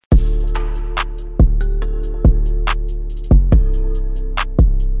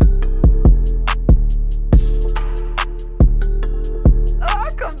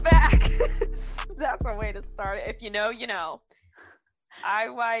you know.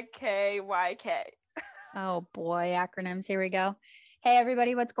 IYKYK. Oh boy, acronyms. Here we go. Hey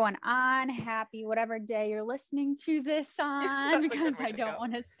everybody, what's going on? Happy whatever day you're listening to this on, because I don't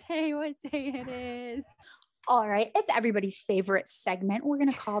want to say what day it is. All right, it's everybody's favorite segment. We're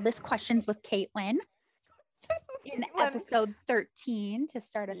going to call this Questions with Caitlin in episode 13 to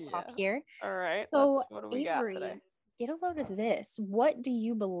start us off here. All right. So, what do we got today? Get a load of this. What do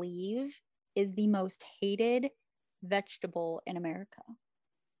you believe is the most hated vegetable in America?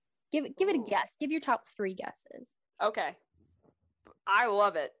 Give it a guess. Give your top 3 guesses. Okay. I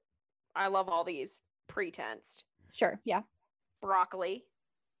love it. I love all these pre-tensed. Sure, yeah. Broccoli.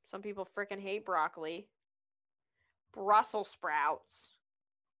 Some people freaking hate broccoli. Brussels sprouts.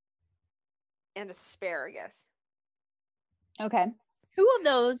 And asparagus. Okay. 2 of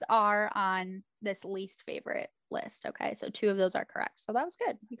those are on this least favorite list. Okay. So 2 of those are correct. So that was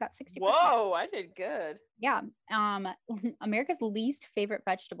good. You got 60%. Whoa, I did good. Yeah. America's least favorite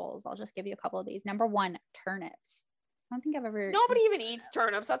vegetables. I'll just give you a couple of these. Number 1, turnips. I don't think I've ever. Nobody even eats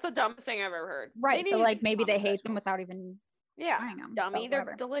turnips. That's the dumbest thing I've ever heard. Right. So like maybe they hate them without even trying them. Dummy. So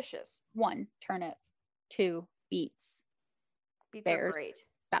they're delicious. 1, turnip. 2, beets. Beets Bears, are great.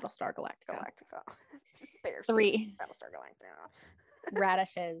 Battlestar Galactica. Bears. 3, Battlestar Galactica.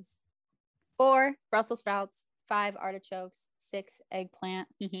 radishes. 4, Brussels sprouts. 5, artichokes. 6, eggplant.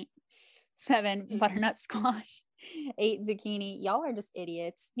 7, butternut squash. 8, zucchini. Y'all are just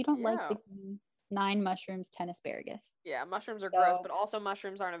idiots. You don't like zucchini. 9, mushrooms. 10, asparagus. Yeah, mushrooms are gross, but also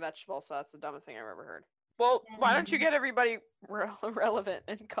mushrooms aren't a vegetable, so that's the dumbest thing I've ever heard. Well, why don't you get everybody relevant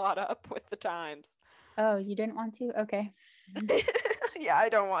and caught up with the times? Oh, you didn't want to? Okay. Yeah, I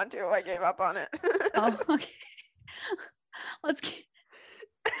don't want to. I gave up on it. Oh, okay.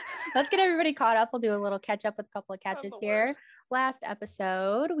 Let's get everybody caught up. We'll do a little catch up with a couple of catches here. Worst. Last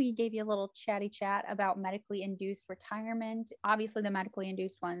episode, we gave you a little chatty chat about medically induced retirement. Obviously, the medically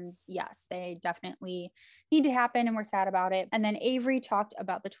induced ones, yes, they definitely need to happen, and we're sad about it. And then Avery talked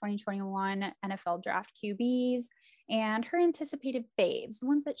about the 2021 NFL draft QBs and her anticipated faves, the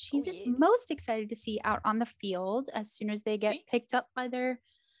ones that she's most excited to see out on the field as soon as they get picked up by their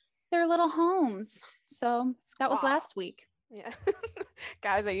little homes. So that was last week. Yeah.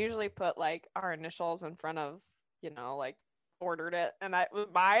 Guys, I usually put like our initials in front of, like ordered it. And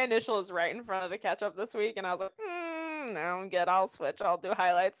my initial is right in front of the catch up this week. And I was like, no, I'll switch. I'll do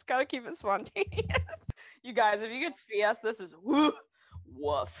highlights. Gotta keep it spontaneous. You guys, if you could see us, this is woof.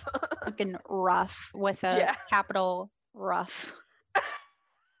 Looking rough with a capital rough.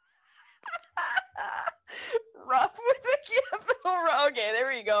 Rough with a capital rough. Okay, there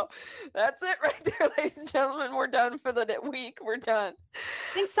we go. That's it right there, ladies and gentlemen. We're done for the week. We're done.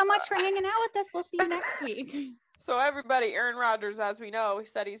 Thanks so much for hanging out with us. We'll see you next week. So everybody, Aaron Rodgers, as we know, he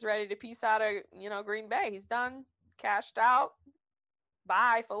said he's ready to peace out of, Green Bay. He's done, cashed out.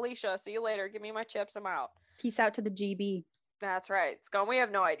 Bye, Felicia. See you later. Give me my chips. I'm out. Peace out to the GB. That's right. It's gone. We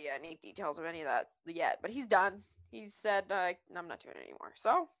have no idea any details of any of that yet, but he's done. He said, I'm not doing it anymore.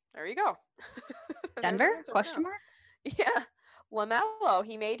 So there you go. Denver? Question mark? Yeah. LaMelo,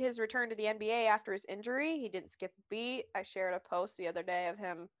 he made his return to the NBA after his injury. He didn't skip a beat. I shared a post the other day of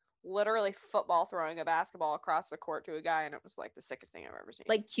him literally football throwing a basketball across the court to a guy, and it was like the sickest thing I've ever seen.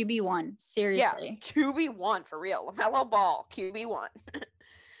 Like QB1, seriously. Yeah, QB1 for real. LaMelo Ball, QB1.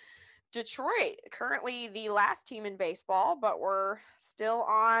 Detroit, currently the last team in baseball, but we're still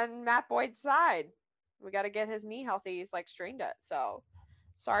on Matt Boyd's side. We got to get his knee healthy. He's like strained it, so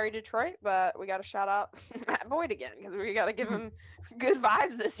sorry, Detroit, but we got to shout out Matt Boyd again because we got to give him good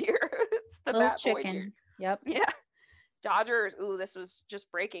vibes this year. It's the Little Matt chicken. Boyd year. Yep. Yeah. Dodgers. Ooh, this was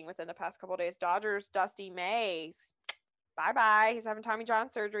just breaking within the past couple of days. Dodgers, Dusty Mays. Bye-bye. He's having Tommy John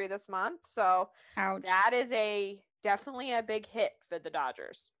surgery this month. So ouch. That is definitely a big hit for the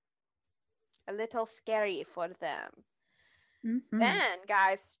Dodgers. A little scary for them. Mm-hmm. Then,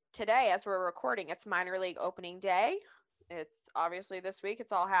 guys, today, as we're recording, it's minor league opening day. It's obviously this week.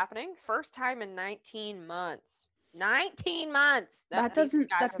 It's all happening. First time in 19 months. 19 months. That's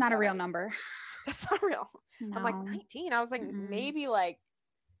not a real number. That's not real. No. I'm like 19. I was like maybe like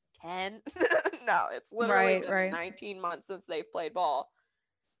 10. No, it's literally been 19 months since they've played ball.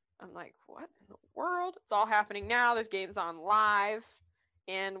 I'm like, what in the world? It's all happening now. There's games on live.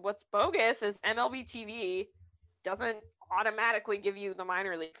 And what's bogus is MLB TV doesn't automatically give you the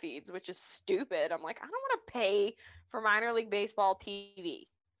minor league feeds, which is stupid. I'm like, I don't want to pay for minor league baseball TV.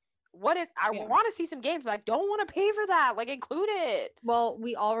 I want to see some games, but I don't want to pay for that. Like, include it. Well,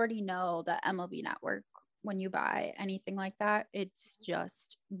 we already know that MLB Network when you buy anything like that. It's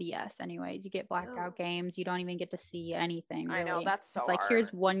just BS anyways. You get blacked out games. You don't even get to see anything, really. I know, that's so it's like, hard.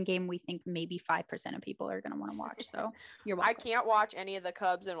 here's one game we think maybe 5% of people are going to want to watch. So you're welcome. I can't watch any of the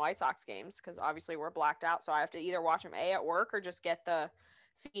Cubs and White Sox games because obviously we're blacked out. So I have to either watch them at work or just get the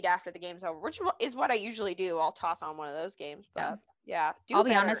feed after the game's over, which is what I usually do. I'll toss on one of those games. But yeah, I'll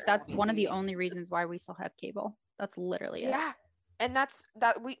be honest, that's one of the only reasons why we still have cable. That's literally it. Yeah. And that's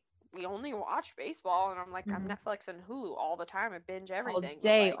that we only watch baseball, and I'm like, I'm Netflix and Hulu all the time. I binge everything.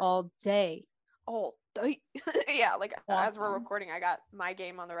 All day. Yeah, like awesome. As we're recording, I got my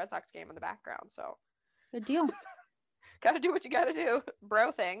game on the Red Sox game in the background. So good deal. Gotta do what you gotta do,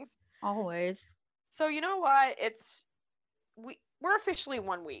 bro things. Always. So you know what? We're officially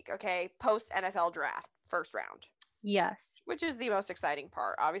 1 week, okay? Post NFL draft, first round. Yes. Which is the most exciting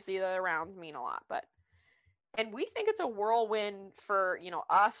part. Obviously, the other rounds mean a lot, and we think it's a whirlwind for,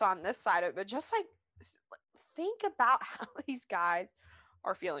 us on this side of it, but just like think about how these guys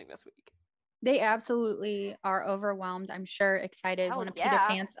are feeling this week. They absolutely are overwhelmed. I'm sure excited, want to pee their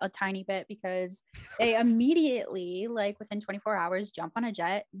pants a tiny bit because they immediately, like within 24 hours, jump on a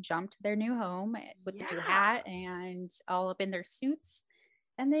jet, jump to their new home with the new hat and all up in their suits,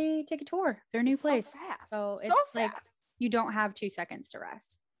 and they take a tour their new place. So it's like you don't have 2 seconds to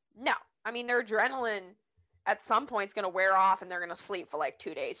rest. No, I mean their adrenaline at some point is going to wear off and they're going to sleep for like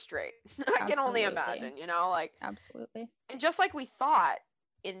 2 days straight. I can only imagine, like absolutely. And just like we thought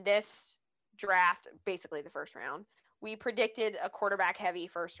in this draft, basically the first round, we predicted a quarterback heavy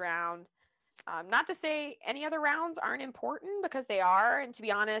first round. Not to say any other rounds aren't important, because they are. And to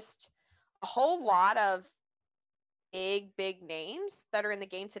be honest, a whole lot of big names that are in the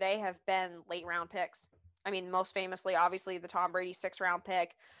game today have been late round picks. I mean, most famously, obviously, the Tom Brady 6th round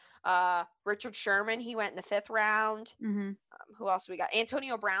pick. Richard Sherman, he went in the 5th round. Who else we got?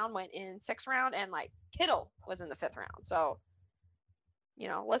 Antonio Brown went in 6th round, and like Kittle was in the 5th round. So,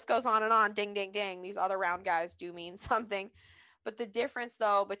 list goes on and on. Ding, ding, ding. These other round guys do mean something. But the difference,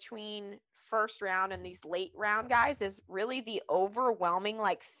 though, between first round and these late round guys is really the overwhelming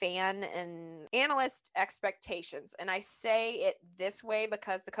fan and analyst expectations. And I say it this way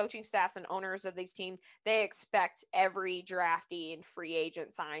because the coaching staffs and owners of these teams, they expect every draftee and free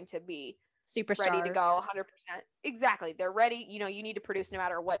agent signed to be superstars, ready to go 100%. Exactly. They're ready. You need to produce no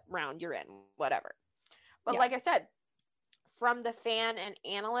matter what round you're in, whatever. But like I said, from the fan and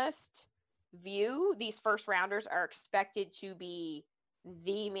analyst view, these first rounders are expected to be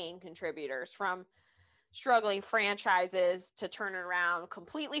the main contributors, from struggling franchises to turn it around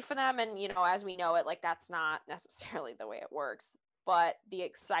completely for them. And, as we know it, that's not necessarily the way it works, but the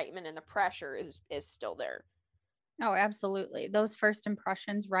excitement and the pressure is still there. Oh, absolutely. Those first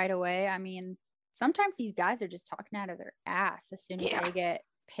impressions right away. I mean, sometimes these guys are just talking out of their ass as soon as they get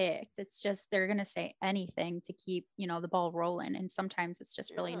picked. It's just they're gonna say anything to keep the ball rolling, and sometimes it's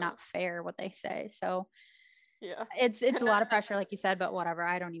just really not fair what they say. So it's a lot of pressure, like you said, but whatever.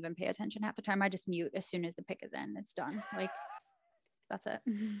 I don't even pay attention half the time. I just mute as soon as the pick is in. It's done. That's it.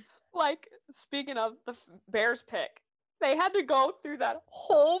 Speaking of the Bears pick, they had to go through that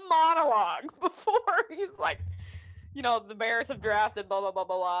whole monologue before he's like, the Bears have drafted blah blah blah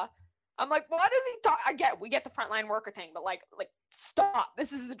blah blah. I'm like, what is he talking? We get the frontline worker thing, but like stop.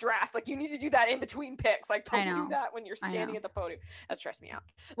 This is the draft. You need to do that in between picks. Don't do that when you're standing at the podium. That stressed me out.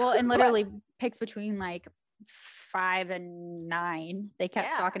 Well, and literally picks between 5 and 9. They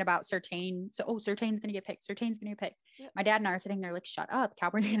kept talking about Surtain. So, Surtain's gonna get picked. Surtain's gonna get picked. Yep. My dad and I are sitting there shut up.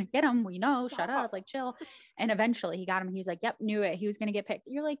 Cowboys are gonna get him. We know. Stop. Shut up. Chill. And eventually he got him. He was like, yep, knew it. He was gonna get picked.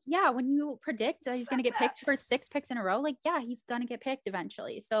 You're like, yeah, when you predict that he's gonna get picked for 6 picks in a row, he's gonna get picked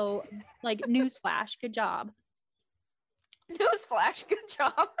eventually. So newsflash, good job. Newsflash, good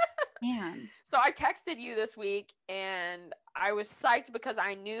job. Man. So I texted you this week and I was psyched because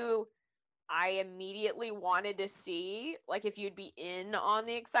I knew I immediately wanted to see if you'd be in on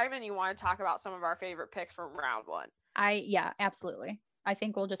the excitement. You want to talk about some of our favorite picks from round 1. Absolutely. I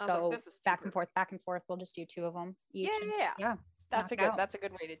think we'll just go back and forth. We'll just do 2 of them each. Yeah. That's a good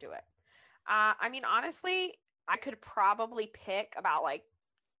way to do it. I mean, honestly, I could probably pick about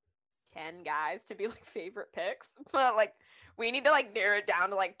 10 guys to be favorite picks, but we need to narrow it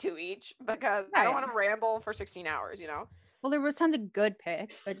down to 2 each because I don't want to ramble for 16 hours, Well, there was tons of good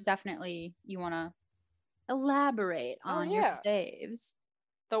picks, but definitely you want to elaborate on your faves.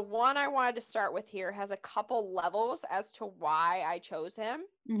 The one I wanted to start with here has a couple levels as to why I chose him.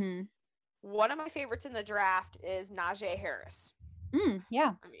 Mm-hmm. One of my favorites in the draft is Najee Harris.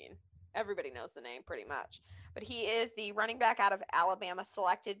 Yeah. I mean, everybody knows the name pretty much. But he is the running back out of Alabama,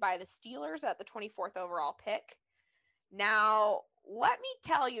 selected by the Steelers at the 24th overall pick. Now, let me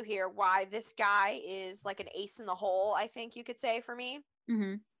tell you here why this guy is like an ace in the hole, I think you could say, for me.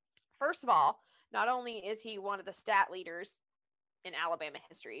 Mm-hmm. First of all, not only is he one of the stat leaders in Alabama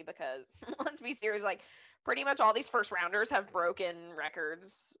history, because let's be serious, like pretty much all these first rounders have broken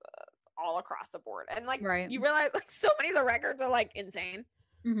records all across the board. And like you realize like so many of the records are like insane.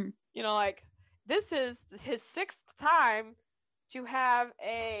 Mm-hmm. You know, like this is his 6th time to have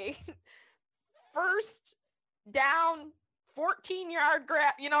a first down 14-yard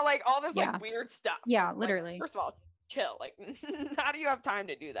grab, you know, like all this like weird stuff. Yeah, literally. Like, first of all, chill. Like, how do you have time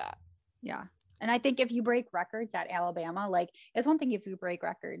to do that? Yeah. And I think if you break records at Alabama, like it's one thing if you break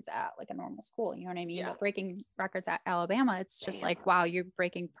records at like a normal school, you know what I mean? Yeah. But breaking records at Alabama, it's just like, wow, you're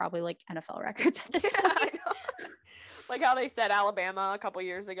breaking probably like NFL records at this point. I know. Like how they said Alabama a couple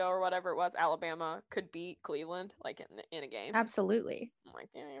years ago or whatever it was, Alabama could beat Cleveland like in a game. Absolutely. I'm like,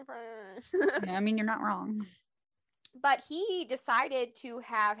 yeah, I mean, you're not wrong. But he decided to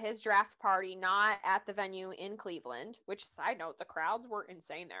have his draft party not at the venue in Cleveland, which, side note, the crowds were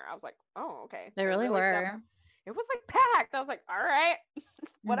insane there. I was like, oh, okay. They really were. It was like packed. I was like, all right,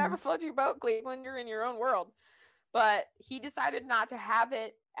 whatever floats your boat, Cleveland, you're in your own world. But he decided not to have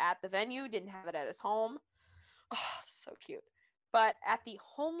it at the venue, didn't have it at his home. Oh, so cute. But at the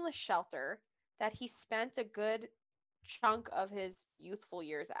homeless shelter that he spent a good chunk of his youthful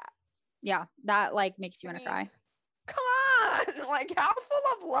years at. Yeah, that like makes you want to cry. Come on. Like, how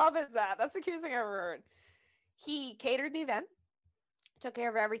full of love is that? That's the cutest thing I've ever heard. He catered the event, took care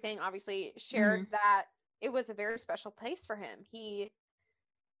of everything, obviously shared that it was a very special place for him. He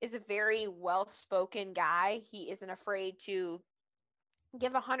is a very well-spoken guy. He isn't afraid to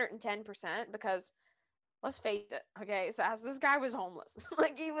give 110% because let's face it, okay, so as this guy was homeless.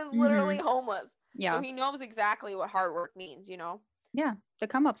 Like, he was literally homeless. Yeah. So he knows exactly what hard work means, you know? Yeah, the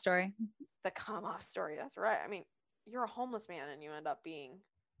come-up story. The come-up story, that's right. I mean, you're a homeless man and you end up getting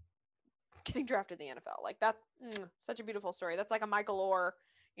drafted in the NFL. Like, that's such a beautiful story. That's like a Michael Orr,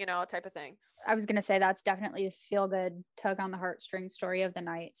 you know, type of thing. I was going to say that's definitely a feel-good tug on the heartstring story of the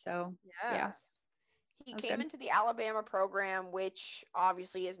night. So, yes. He came into the Alabama program, which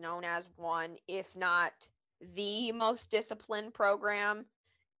obviously is known as one, if not the most disciplined program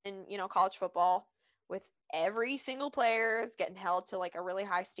in, you know, college football, with every single player is getting held to like a really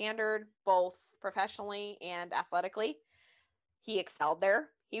high standard, both professionally and athletically. He excelled there.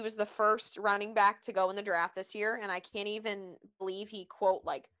 He was the first running back to go in the draft this year. And I can't even believe he, quote,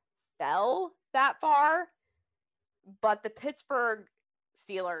 like fell that far. But the Pittsburgh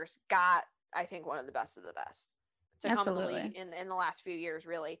Steelers got, I think, one of the best of the best to come in the league in the last few years,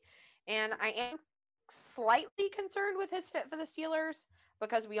 really. And I am slightly concerned with his fit for the Steelers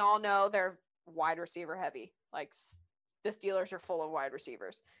because we all know they're wide receiver heavy. Like, the Steelers are full of wide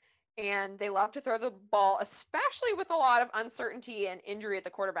receivers. And they love to throw the ball, especially with a lot of uncertainty and injury at the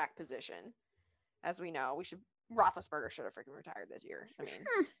quarterback position. As we know, Roethlisberger should have freaking retired this year. I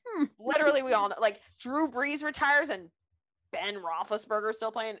mean, literally, we all know. Like, Drew Brees retires and Ben Roethlisberger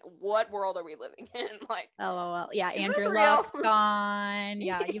still playing. What world are we living in? Like, LOL. Yeah, Andrew Luck's gone.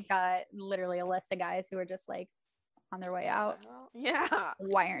 Yeah, you've got literally a list of guys who are just like on their way out. Yeah.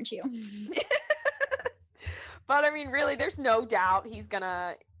 Why aren't you? But I mean, really, there's no doubt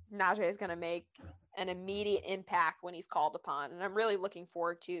Najee is gonna make an immediate impact when he's called upon, and I'm really looking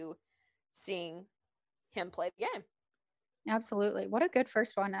forward to seeing him play the game. Absolutely. What a good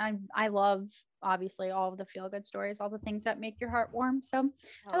first one. I love obviously all of the feel good stories, all the things that make your heart warm. So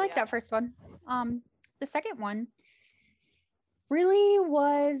I like that first one. The second one really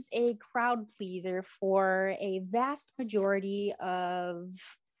was a crowd pleaser for a vast majority of,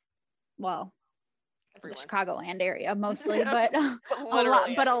 well, everyone. The Chicagoland area mostly, but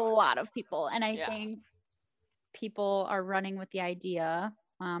a lot of people. And I think people are running with the idea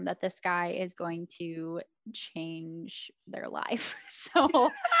that this guy is going to change their life. So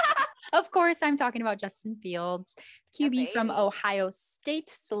of course I'm talking about Justin Fields, QB from Ohio State,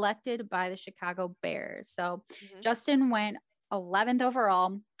 selected by the Chicago Bears. So Justin went 11th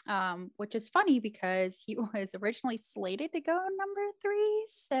overall, which is funny because he was originally slated to go number 3.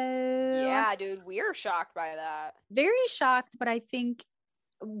 So yeah, dude, we're shocked by that. Very shocked, but I think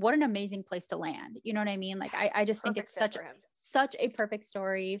what an amazing place to land. You know what I mean? Like, I just think it's such a perfect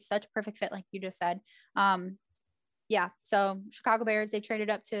story, such a perfect fit, like you just said. Yeah. So Chicago Bears, they traded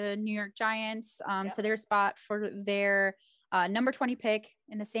up to New York Giants to their spot for their number 20 pick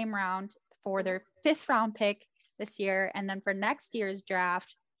in the same round for their 5th round pick this year. And then for next year's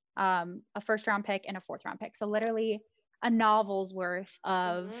draft, a 1st round pick and a 4th round pick. So literally a novel's worth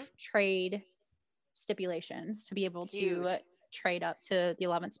of trade stipulations to be able to trade up to the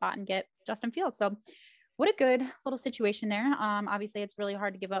 11th spot and get Justin Fields. So what a good little situation there. Obviously it's really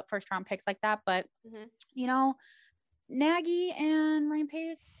hard to give up first round picks like that, but you know, Nagy and Ryan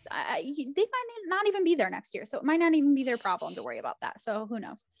Pace, they might not even be there next year. So it might not even be their problem to worry about that. So who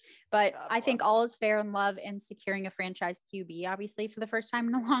knows? But I think all is fair in love in securing a franchise QB, obviously, for the first time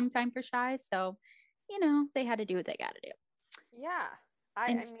in a long time for Shy. So, you know, they had to do what they got to do. Yeah.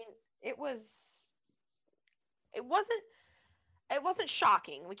 I mean, it wasn't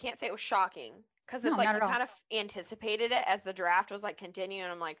shocking. We can't say it was shocking because it's like you kind of anticipated it as the draft was like continuing.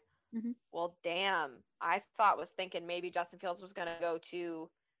 I'm like, well, damn, I was thinking maybe Justin Fields was going to go to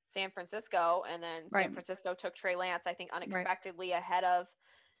San Francisco, and then San Francisco took Trey Lance, I think unexpectedly ahead of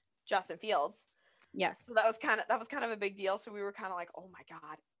Justin Fields. Yes. So that was kind of a big deal. So we were kind of like, oh my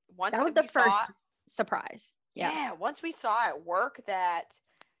God. That was the first surprise. Yeah. Once we saw at work that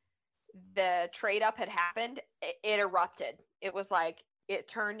the trade up had happened, it erupted. It was like, it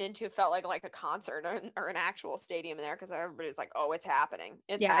turned into, felt like a concert or an actual stadium in there because everybody's like, oh, it's happening.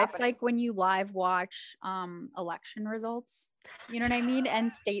 It's like when you live watch election results, you know what I mean? And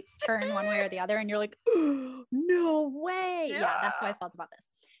states turn one way or the other and you're like, oh, no way. Yeah, that's how I felt about this.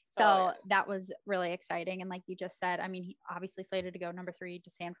 So that was really exciting. And like you just said, I mean, he obviously slated to go number 3 to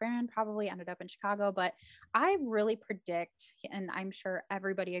San Fran, probably ended up in Chicago, but I really predict, and I'm sure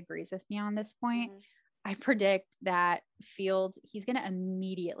everybody agrees with me on this point, I predict that Fields, he's going to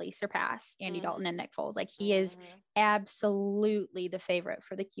immediately surpass Andy Dalton and Nick Foles. Like he is absolutely the favorite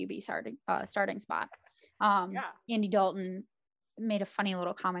for the QB starting spot. Andy Dalton made a funny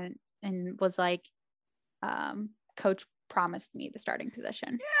little comment and was like, coach promised me the starting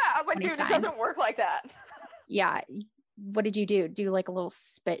position. Yeah. I was like, dude, it doesn't work like that. Yeah. What did you do? Do like a little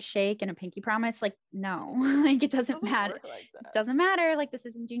spit shake and a pinky promise? Like, no, like it doesn't matter. It doesn't matter. Like this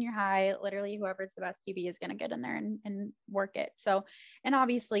isn't junior high. Literally whoever's the best QB is going to get in there and work it. So, and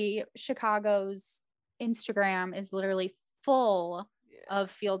obviously Chicago's Instagram is literally full of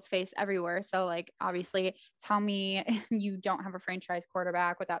Fields face everywhere. So like, obviously tell me you don't have a franchise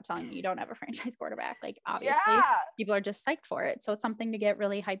quarterback without telling me you don't have a franchise quarterback. Like obviously people are just psyched for it. So it's something to get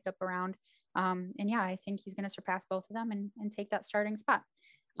really hyped up around. And yeah, I think he's going to surpass both of them and take that starting spot.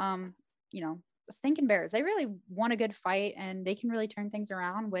 You know, the stinking Bears, they really won a good fight and they can really turn things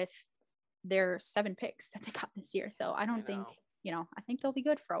around with their 7 picks that they got this year. So I think, you know, I think they'll be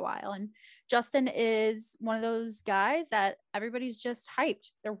good for a while. And Justin is one of those guys that everybody's just hyped.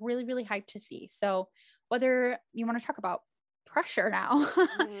 They're really, really hyped to see. So whether you want to talk about pressure now,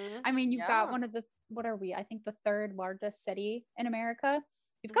 I mean, you've got one of the, what are we? I think the 3rd largest city in America.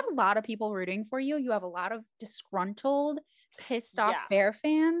 You've got a lot of people rooting for you. You have a lot of disgruntled, pissed off Bear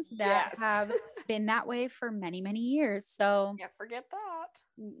fans that have been that way for many, many years. So can't forget that.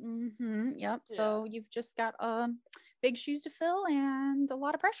 Yep. Yeah. So you've just got big shoes to fill and a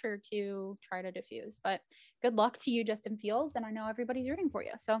lot of pressure to try to diffuse. But good luck to you, Justin Fields. And I know everybody's rooting for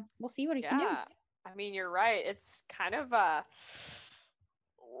you. So we'll see what he can do. I mean, you're right. It's kind of a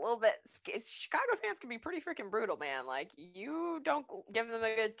little bit, Chicago fans can be pretty freaking brutal, man. Like you don't give them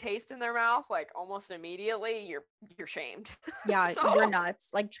a good taste in their mouth, like almost immediately you're shamed. Yeah, we're nuts.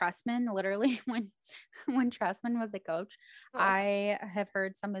 Like Trestman, literally when Trestman was the coach, I have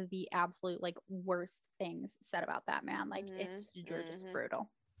heard some of the absolute like worst things said about that man. Like it's just brutal.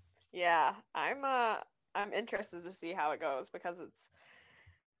 Yeah, I'm interested to see how it goes because it's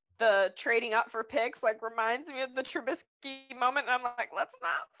the trading up for picks like reminds me of the Trubisky moment. And I'm like, let's not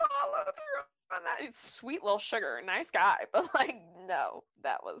follow through on that. He's sweet little sugar, nice guy, but like, no,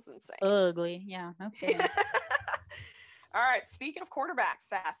 that was insane. Ugly. Yeah. Okay. All right. Speaking of quarterbacks,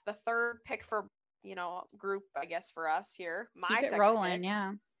 Sass, the 3rd pick for, you know, group, I guess for us here, my second rolling,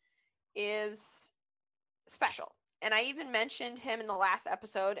 pick is special. And I even mentioned him in the last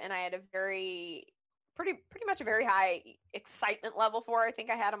episode and I had a pretty much a very high excitement level for. I think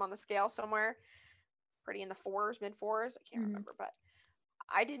I had him on the scale somewhere pretty in the 4s, mid 4s. I can't remember, but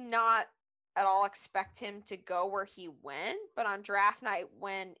I did not at all expect him to go where he went. But on draft night,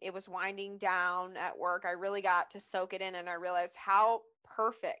 when it was winding down at work, I really got to soak it in and I realized how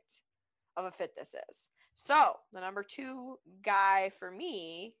perfect of a fit this is. So the number 2 guy for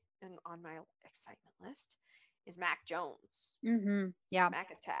me and on my excitement list is Mac Jones. Yeah.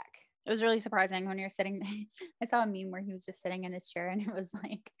 Mac Attack. It was really surprising when you're sitting. I saw a meme where he was just sitting in his chair and it was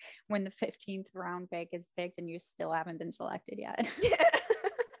like when the 15th round pick is picked and you still haven't been selected yet. Yeah.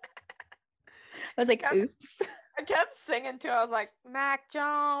 I was like, oops. I kept singing too. I was like, Mac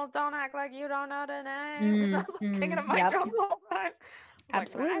Jones, don't act like you don't know the name. Because I was like, thinking of Mike Jones the whole time.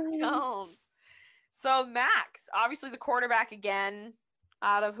 Absolutely. Like, Mac Jones. So Max, obviously the quarterback again,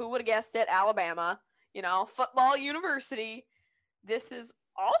 out of who would have guessed it, Alabama, you know, football university. This is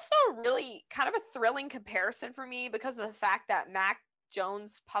also really kind of a thrilling comparison for me because of the fact that Mac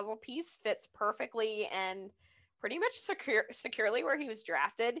Jones' puzzle piece fits perfectly and pretty much securely where he was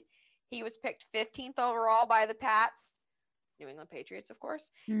drafted. He was picked 15th overall by the Pats, New England Patriots, of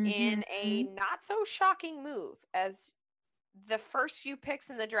course, in a not so shocking move, as the first few picks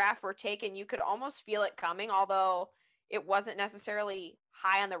in the draft were taken. You could almost feel it coming, although it wasn't necessarily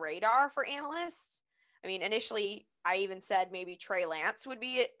high on the radar for analysts. I mean, initially, I even said maybe Trey Lance would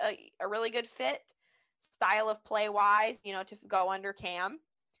be a really good fit, style of play wise, to go under Cam.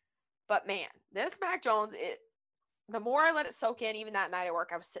 But man, this Mac Jones, the more I let it soak in, even that night at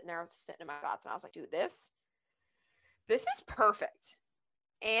work, I was sitting in my thoughts, and I was like, dude, this is perfect.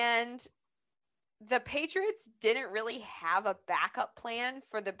 And the Patriots didn't really have a backup plan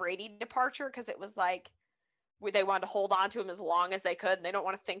for the Brady departure because it was like they wanted to hold on to him as long as they could, and they don't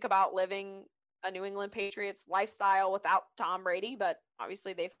want to think about living a New England Patriots lifestyle without Tom Brady, but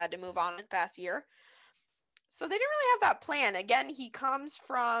obviously they've had to move on in the past year. So they didn't really have that plan. Again, he comes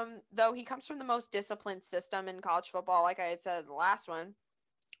from the most disciplined system in college football, like I had said in the last one.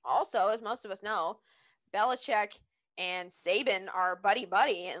 Also, as most of us know, Belichick and Saban are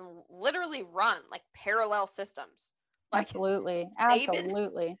buddy-buddy and literally run like parallel systems. Like, absolutely.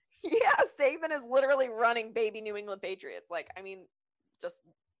 Yeah, Saban is literally running baby New England Patriots. Like, I mean, just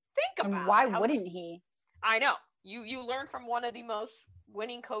think about it. Why wouldn't he? I know. You learn from one of the most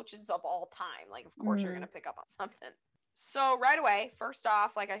winning coaches of all time. Like, of course you're going to pick up on something. So right away, first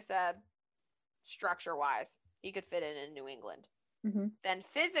off, like I said, structure-wise, he could fit in New England. Then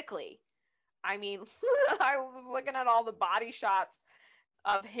physically, I mean, I was looking at all the body shots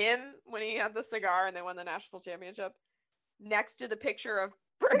of him when he had the cigar and they won the national championship next to the picture of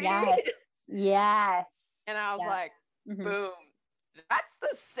Brady. Yes. And I was like, boom, that's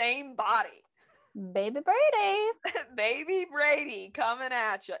the same body. Baby Brady. Baby Brady coming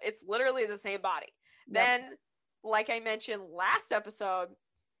at you. It's literally the same body. Yep. Then, like I mentioned last episode,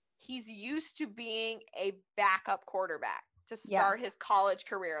 he's used to being a backup quarterback to start his college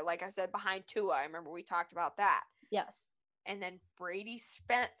career. Like I said, behind Tua. I remember we talked about that. Yes. And then Brady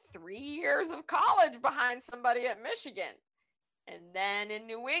spent 3 years of college behind somebody at Michigan. And then in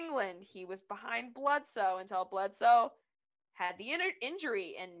New England, he was behind Bledsoe until Bledsoe had the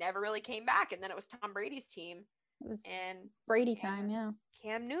injury and never really came back. And then it was Tom Brady's team. It was Brady time, yeah.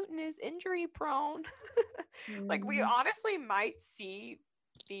 Cam Newton is injury prone. Like, we honestly might see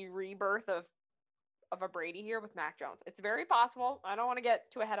the rebirth of a Brady here with Mac Jones. It's very possible. I don't want to get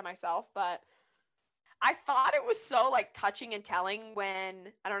too ahead of myself, but I thought it was so like touching and telling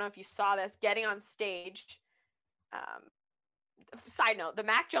when, I don't know if you saw this, getting on stage. Side note, the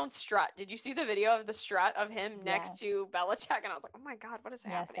Mac Jones strut. Did you see the video of the strut of him next to Belichick? And I was like, oh my God, what is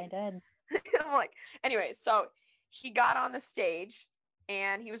happening? Yes, I did. I'm like, anyway, so he got on the stage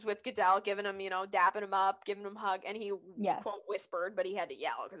and he was with Goodell, giving him, dapping him up, giving him a hug. And he, quote, whispered, but he had to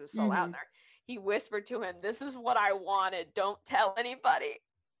yell because it's so loud in there. He whispered to him, "This is what I wanted. Don't tell anybody."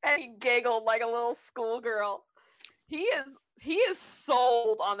 And he giggled like a little schoolgirl. He is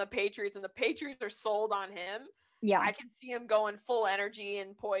sold on the Patriots, and the Patriots are sold on him. Yeah. I can see him going full energy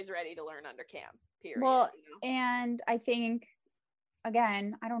and poised, ready to learn under Cam, period. Well, and I think,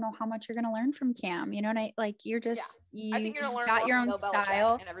 again, I don't know how much you're going to learn from Cam. You know, and you're just, I think you're going to learn got your own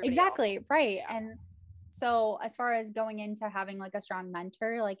style. Exactly. Else. Right. Yeah. And so as far as going into having like a strong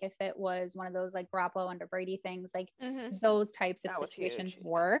mentor, like if it was one of those like Garoppolo under Brady things, like those types of situations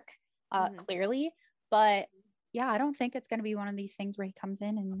work clearly. But yeah, I don't think it's going to be one of these things where he comes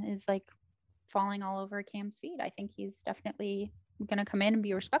in and is like falling all over Cam's feet. I think he's definitely going to come in and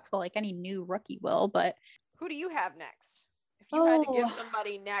be respectful like any new rookie will. But who do you have next? If you had to give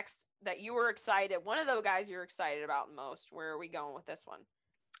somebody next that you were excited, one of the guys you're excited about most, where are we going with this one?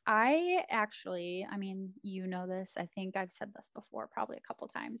 I mean, you know this. I think I've said this before probably a couple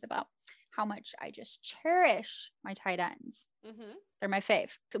times about how much I just cherish my tight ends. They're my fave.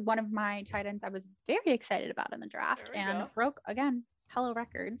 One of my tight ends I was very excited about in the draft and broke, again, hello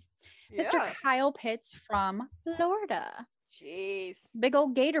records. Yeah. Mr. Kyle Pitts from Florida. Jeez. Big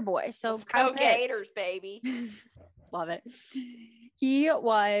old Gator boy. So let's go Gators, baby. Love it. He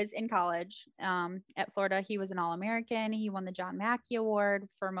was in college at Florida. He was an All-American. He won the John Mackey Award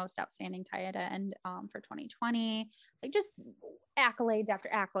for most outstanding tight end for 2020. Like just accolades after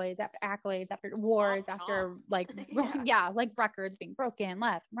accolades after accolades after awards after like like records being broken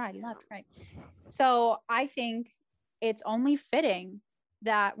left, right. So I think it's only fitting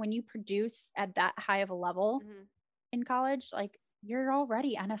that when you produce at that high of a level in college, like you're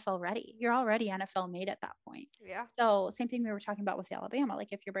already NFL ready. You're already NFL made at that point. Yeah. So same thing we were talking about with Alabama. Like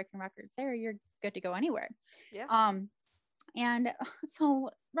if you're breaking records there, you're good to go anywhere. Yeah. And so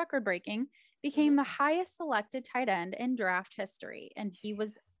record breaking, became the highest selected tight end in draft history. And he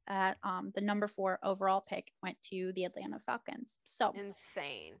was at the number 4 overall pick, went to the Atlanta Falcons. So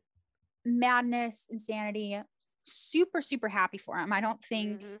insane. Madness, insanity, super, super happy for him. I don't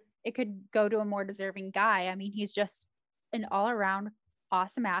think it could go to a more deserving guy. I mean, he's just an all around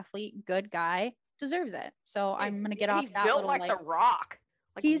awesome athlete, good guy, deserves it. So I'm going to get off that. He's built like The Rock.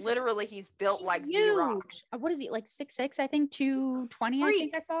 Like he's built like huge. The Rock. What is he, like 6'6"? I think 220. I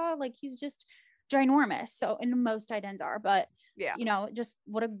think I saw. Like he's just ginormous. So, and most tight ends are, but yeah, you know, just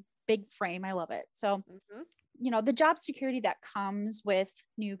what a big frame. I love it. So, you know, the job security that comes with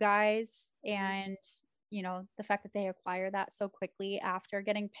new guys and, you know, the fact that they acquire that so quickly after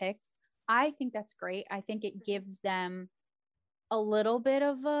getting picked, I think that's great. I think it gives them a little bit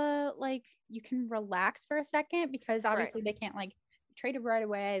of a, like, you can relax for a second because obviously they can't like trade it right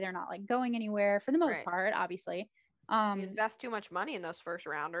away. They're not like going anywhere for the most part, obviously. You invest too much money in those first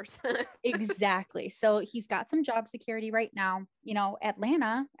rounders. Exactly. So he's got some job security right now. You know,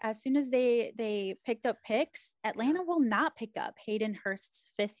 Atlanta, as soon as they picked up picks, Atlanta will not pick up Hayden Hurst's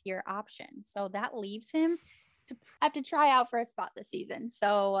 5th-year option. So that leaves him to have to try out for a spot this season.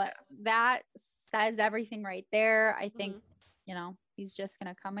 So that says everything right there. I think, you know, he's just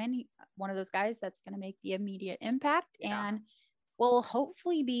going to come in, one of those guys that's going to make the immediate impact and will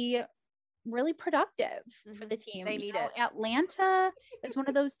hopefully be really productive for the team. They need it. Atlanta is one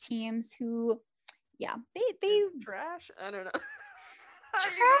of those teams who, they trash. I don't know.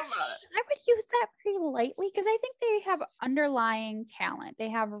 Trash. I would use that pretty lightly because I think they have underlying talent. They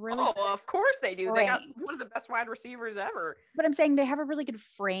have really. Oh, of course they do. They got one of the best wide receivers ever. But I'm saying they have a really good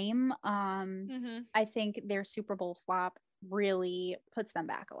frame. I think their Super Bowl flop really puts them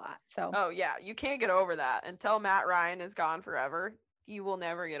back a lot. So. Oh yeah, you can't get over that until Matt Ryan is gone forever. You will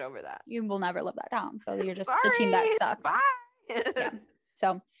never get over that. You will never live that down. So you're just the team that sucks. Bye. Yeah.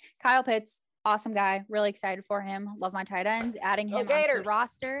 So Kyle Pitts, awesome guy. Really excited for him. Love my tight ends. Adding him onto the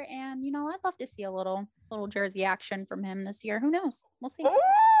roster, and you know, I'd love to see a little jersey action from him this year. Who knows? We'll see.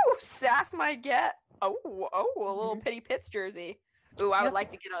 Oh, Sass might get a little Pity Pitts jersey. Ooh, I would like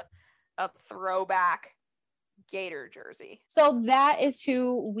to get a throwback Gator jersey. So that is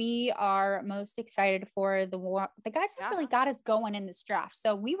who we are most excited for. The guys that really got us going in this draft.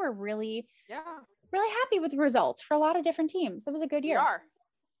 So we were really happy with the results for a lot of different teams. It was a good year.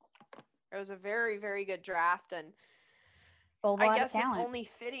 It was a very, very good draft, and I guess it's only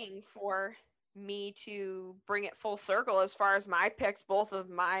fitting for me to bring it full circle as far as my picks. Some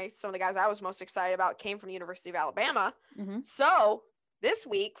of the guys I was most excited about came from the University of Alabama. So this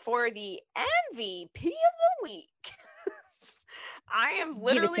week for the MVP of the week, I am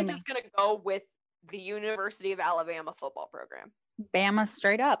literally just going to go with the University of Alabama football program. Bama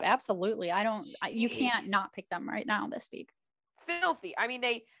straight up. Absolutely. You can't not pick them right now this week. Filthy. I mean,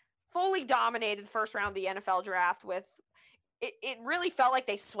 they fully dominated the first round of the NFL draft with it really felt like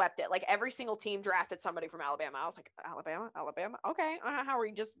they swept it. Like every single team drafted somebody from Alabama. I was like, Alabama? Okay. How are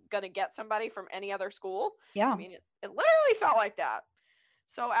you just going to get somebody from any other school? Yeah. I mean, it literally felt like that.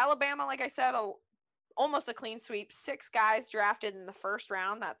 So Alabama, like I said, almost a clean sweep. 6 guys drafted in the first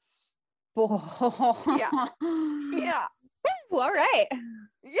round. That's yeah. All right.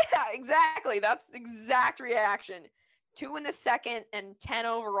 Yeah, exactly. That's the exact reaction. 2 in the second and 10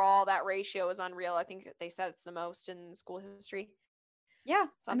 overall. That ratio is unreal. I think they said it's the most in school history. Yeah.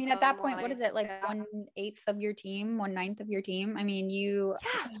 I mean, at that point, what is it? Like 1/8 of your team, 1/9 of your team. I mean,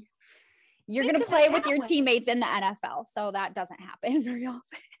 you're going to play with your teammates in the NFL. So that doesn't happen very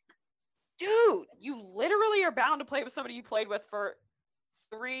often. Dude, you literally are bound to play with somebody you played with for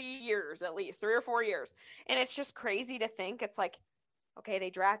 3 years, at least 3 or 4 years. And it's just crazy to think. It's like, okay, they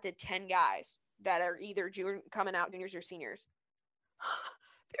drafted 10 guys that are either coming out juniors or seniors.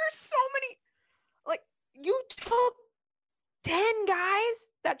 There's so many, like, you took 10 guys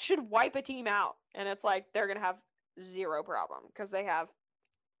that should wipe a team out. And it's like, they're going to have zero problem because they have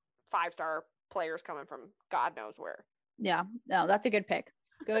 5-star players coming from God knows where. Yeah, no, that's a good pick.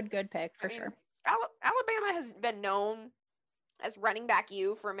 Good pick for sure. Alabama has been known as running back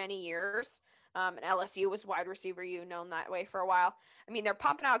U for many years. And LSU was wide receiver U, known that way for a while. I mean, they're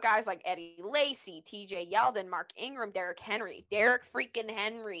pumping out guys like Eddie Lacy, TJ Yeldon, Mark Ingram, Derrick freaking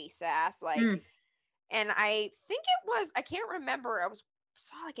Henry, Sass. Like, and I think it was, I can't remember.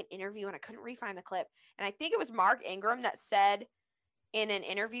 Saw like an interview and I couldn't re-find the clip. And I think it was Mark Ingram that said in an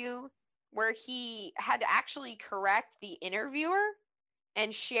interview where he had to actually correct the interviewer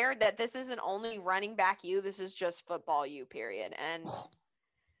and shared that this isn't only running back U, this is just football U, period. And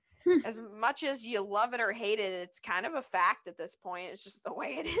as much as you love it or hate it, it's kind of a fact at this point. It's just the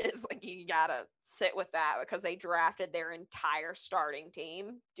way it is. Like, you gotta sit with that because they drafted their entire starting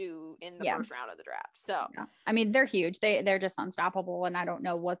team in the first round of the draft. So I mean, they're huge. They're just unstoppable, and I don't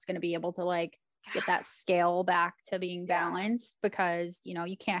know what's going to be able to like get that scale back to being balanced because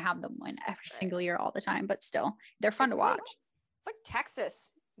you can't have them win every single year all the time, but still they're fun to watch. It's like Texas,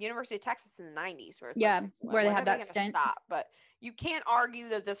 University of Texas in the 90s, where it's where they had that stint. But you can't argue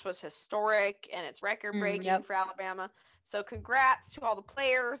that this was historic and it's record breaking for Alabama. So congrats to all the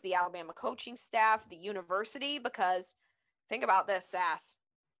players, the Alabama coaching staff, the university, because think about this, Sass.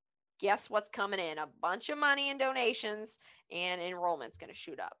 Guess what's coming in? A bunch of money and donations, and enrollment's going to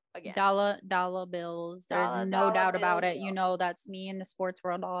shoot up again. Dollar bills. There's no doubt about it. That's me in the sports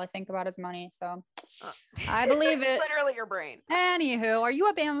world. All I think about is money. So I believe it. Literally your brain. Anywho, are you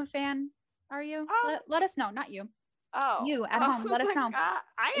a Bama fan? Are you? Let us know. Not you. Oh, you at home. Let us know.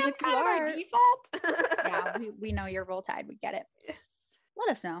 I am kind of by default. Yeah, we know you're Roll Tide. We get it.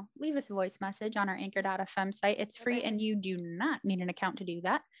 Let us know. Leave us a voice message on our anchor.fm site. It's free and you do not need an account to do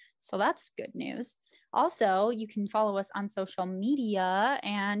that. So that's good news. Also, you can follow us on social media.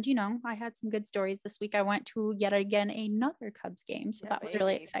 And, I had some good stories this week. I went to yet again another Cubs game. So that was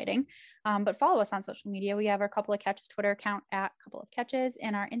really exciting. But follow us on social media. We have our Couple of Catches Twitter account at Couple of Catches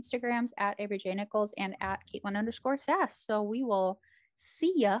and our Instagrams at Avery J. Nichols and at Caitlin_Sass. So we will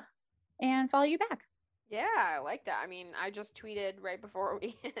see ya and follow you back. Yeah, I like that. I mean, I just tweeted right before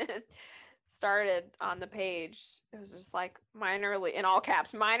we started on the page. It was just like in all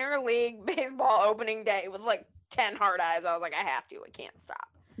caps, minor league baseball opening day with like 10 hard eyes. I was like, I have to. I can't stop.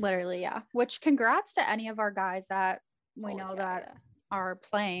 Literally, yeah. Which congrats to any of our guys that we know that are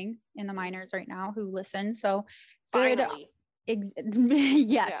playing in the minors right now who listen. So finally.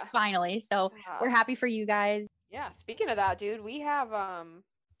 Yes, finally. So we're happy for you guys. Yeah. Speaking of that, dude, we have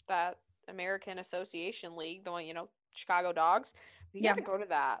that American Association League, the one, Chicago Dogs. We got to go to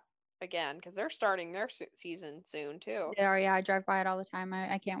that again because they're starting their season soon too. Yeah, I drive by it all the time.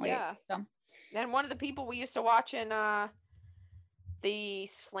 I can't wait. Yeah. So, and one of the people we used to watch in the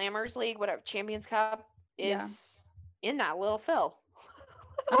Slammers League, whatever, Champions Cup, is in that, Little Phil.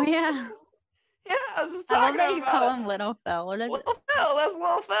 Oh yeah. Yeah, I was just talking about you call him Little Phil. What is Little Phil, that's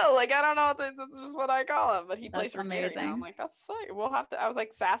Little Phil. Like, I don't know, that's just what I call him. But he plays for amazing. Gary now. I'm like, that's sick. I was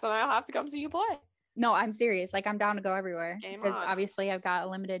like, Sass and I'll have to come see you play. No, I'm serious. Like, I'm down to go everywhere because obviously I've got a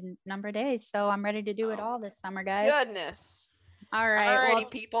limited number of days, so I'm ready to do it all this summer, guys. Goodness. All right. Alrighty,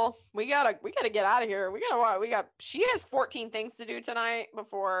 people. We gotta get out of here. She has 14 things to do tonight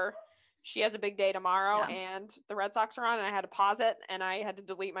before she has a big day tomorrow, and the Red Sox are on, and I had to pause it, and I had to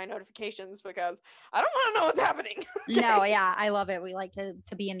delete my notifications because I don't want to know what's happening. Okay? No, yeah, I love it. We like to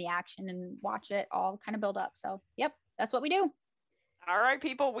be in the action and watch it all kind of build up. So, yep, that's what we do. All right,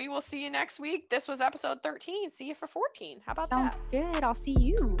 people, we will see you next week. This was episode 13. See you for 14. How about that? Sounds good. I'll see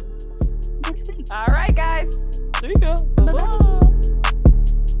you next week. All right, guys. See ya. Bye-bye.